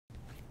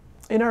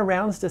In our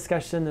rounds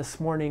discussion this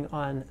morning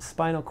on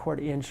spinal cord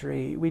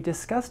injury, we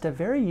discussed a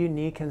very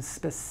unique and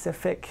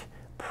specific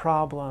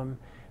problem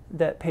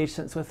that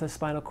patients with a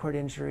spinal cord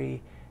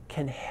injury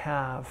can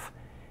have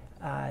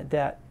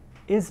that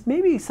is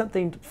maybe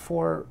something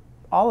for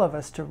all of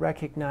us to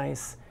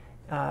recognize.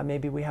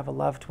 Maybe we have a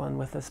loved one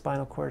with a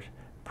spinal cord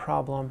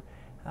problem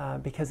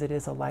because it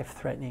is a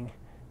life-threatening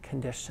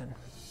condition.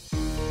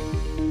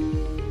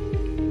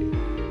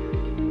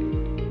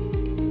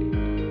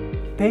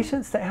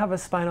 Patients that have a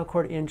spinal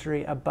cord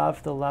injury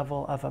above the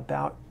level of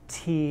about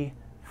T5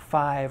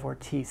 or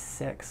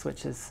T6,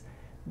 which is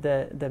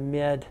the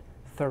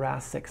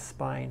mid-thoracic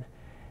spine,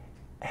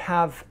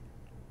 have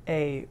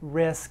a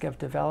risk of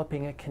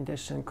developing a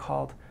condition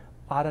called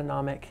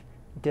autonomic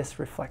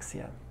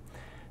dysreflexia.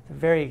 It's a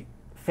very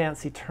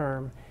fancy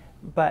term,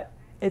 but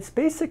it's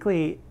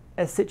basically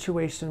a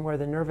situation where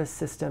the nervous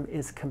system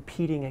is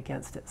competing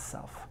against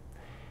itself.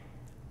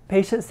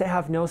 Patients that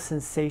have no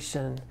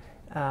sensation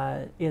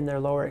in their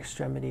lower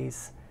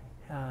extremities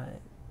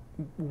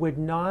would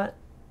not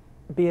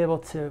be able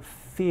to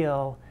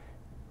feel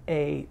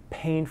a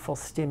painful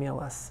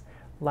stimulus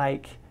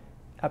like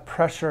a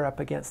pressure up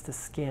against the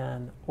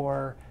skin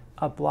or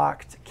a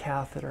blocked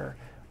catheter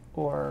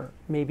or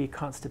maybe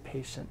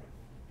constipation.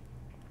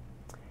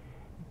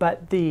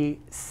 But the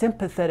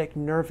sympathetic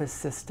nervous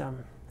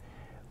system,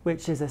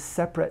 which is a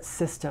separate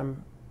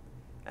system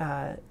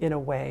in a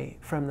way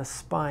from the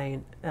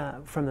spine,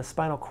 from the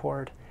spinal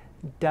cord,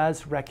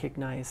 does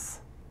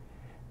recognize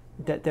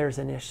that there's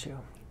an issue.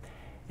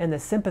 And the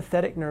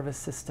sympathetic nervous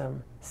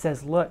system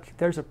says, look,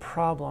 there's a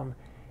problem,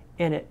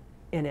 and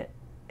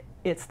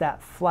it's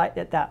that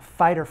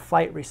fight or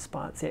flight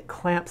response. It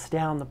clamps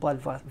down the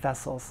blood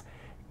vessels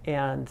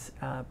and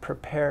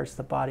prepares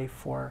the body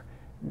for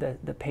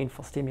the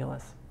painful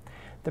stimulus.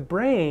 The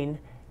brain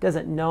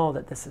doesn't know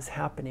that this is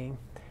happening,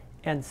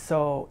 and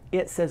so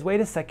it says, wait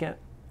a second,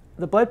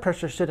 the blood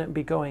pressure shouldn't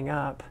be going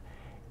up,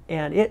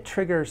 and it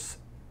triggers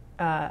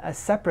a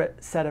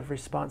separate set of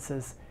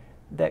responses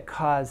that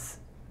cause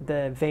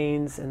the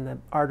veins and the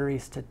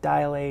arteries to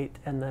dilate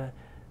and the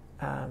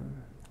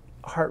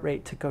heart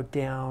rate to go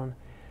down,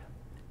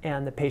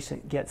 and the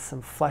patient gets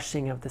some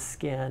flushing of the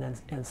skin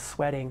and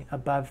sweating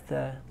above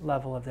the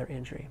level of their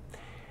injury.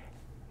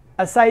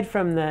 Aside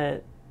from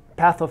the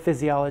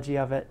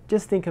pathophysiology of it,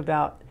 just think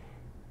about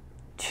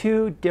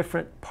two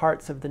different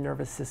parts of the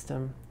nervous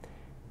system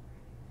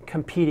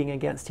competing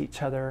against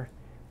each other.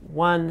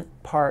 One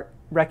part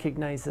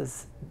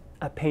recognizes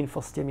a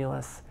painful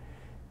stimulus,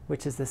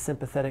 which is the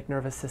sympathetic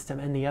nervous system,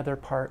 and the other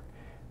part,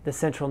 the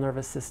central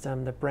nervous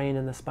system, the brain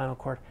and the spinal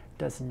cord,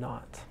 does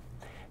not.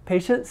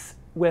 Patients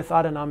with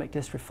autonomic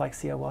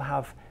dysreflexia will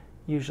have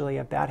usually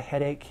a bad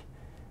headache,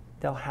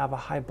 they'll have a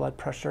high blood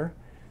pressure,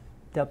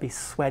 they'll be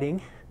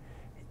sweating,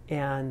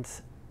 and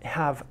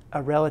have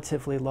a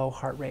relatively low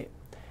heart rate.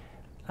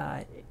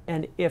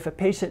 And if a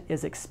patient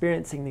is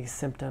experiencing these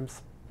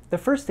symptoms, the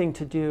first thing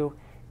to do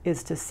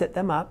is to sit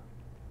them up,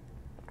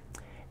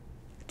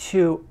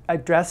 to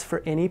address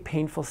for any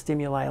painful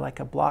stimuli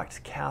like a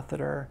blocked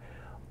catheter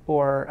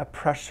or a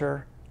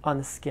pressure on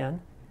the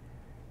skin,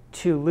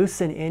 to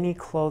loosen any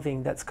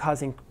clothing that's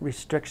causing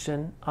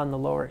restriction on the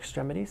lower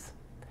extremities,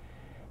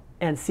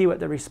 and see what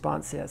the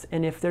response is.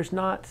 And if there's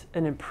not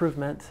an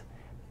improvement,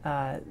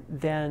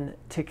 then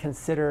to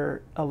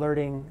consider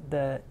alerting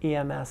the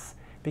EMS,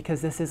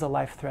 because this is a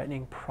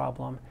life-threatening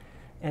problem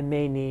and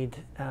may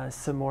need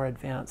some more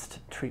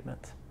advanced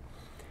treatment.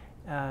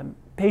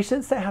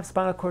 Patients that have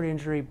spinal cord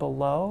injury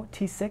below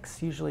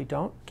T6 usually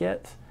don't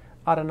get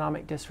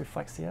autonomic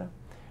dysreflexia,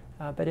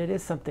 but it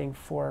is something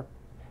for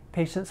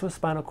patients with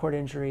spinal cord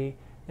injury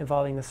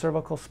involving the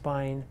cervical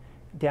spine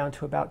down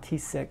to about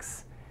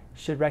T6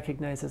 should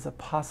recognize as a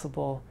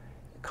possible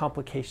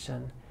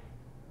complication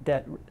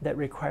that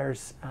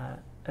requires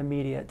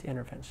immediate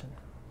intervention.